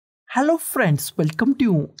Hello friends, welcome to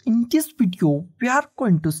you. In this video, we are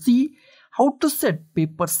going to see how to set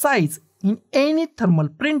paper size in any thermal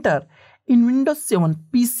printer in Windows 7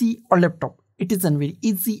 PC or laptop. It is a very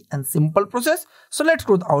easy and simple process. So let's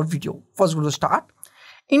go to our video. First go to start.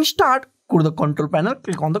 In start, go to the control panel,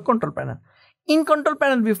 click on the control panel. In control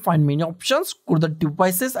panel, we find many options. Go to the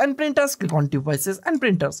devices and printers, click on devices and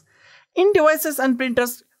printers. In devices and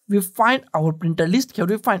printers, we find our printer list. Here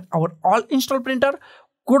we find our all installed printer.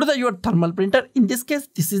 Go to your thermal printer. In this case,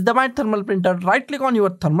 this is my thermal printer. Right click on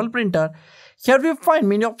your thermal printer. Here we find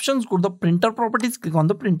many options. Go to the printer properties. Click on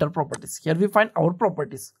the printer properties. Here we find our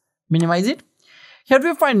properties. Minimize it. Here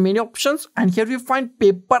we find many options and here we find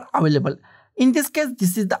paper available. In this case,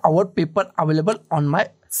 this is our paper available on my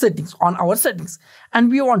settings, on our settings.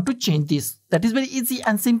 And we want to change this. That is very easy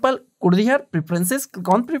and simple. Go to here, preferences, click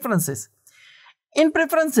on preferences. In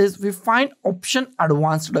preferences, we find option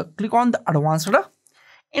advanced. Click on the advanced.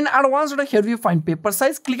 In advanced, here we find paper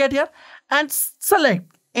size. Click at here and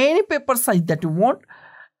select any paper size that you want.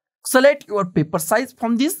 Select your paper size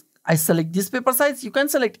from this. I select this paper size. You can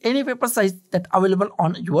select any paper size that available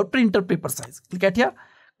on your printer paper size. Click at here.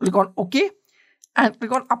 Click on OK and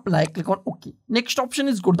click on apply. Click on OK. Next option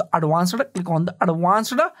is go to the advanced. Click on the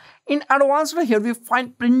advanced. In advanced, here we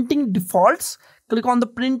find printing defaults. Click on the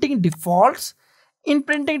printing defaults. In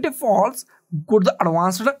printing defaults, go to the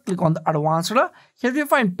advanced, click on the advanced. Here we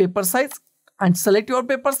find paper size and select your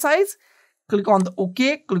paper size. Click on the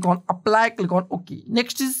OK, click on apply, click on OK.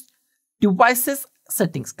 Next is devices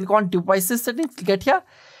settings. Click on devices settings, click at here.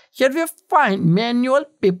 Here we find manual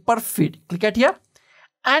paper feed. Click at here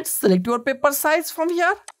and select your paper size from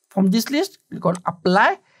here, from this list. Click on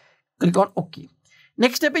apply, click on OK.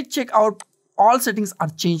 Next step is check out all settings are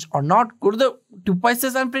changed or not. Go to the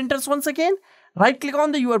devices and printers once again. Right click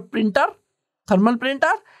on your printer, thermal printer,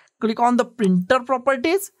 click on the printer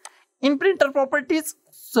properties. In printer properties,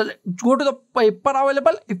 go to the paper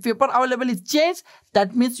available. If paper available is changed,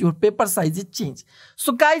 that means your paper size is changed.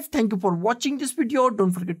 So guys, thank you for watching this video.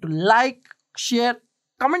 Don't forget to like, share,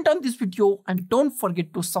 comment on this video and don't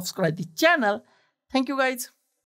forget to subscribe the channel. Thank you guys.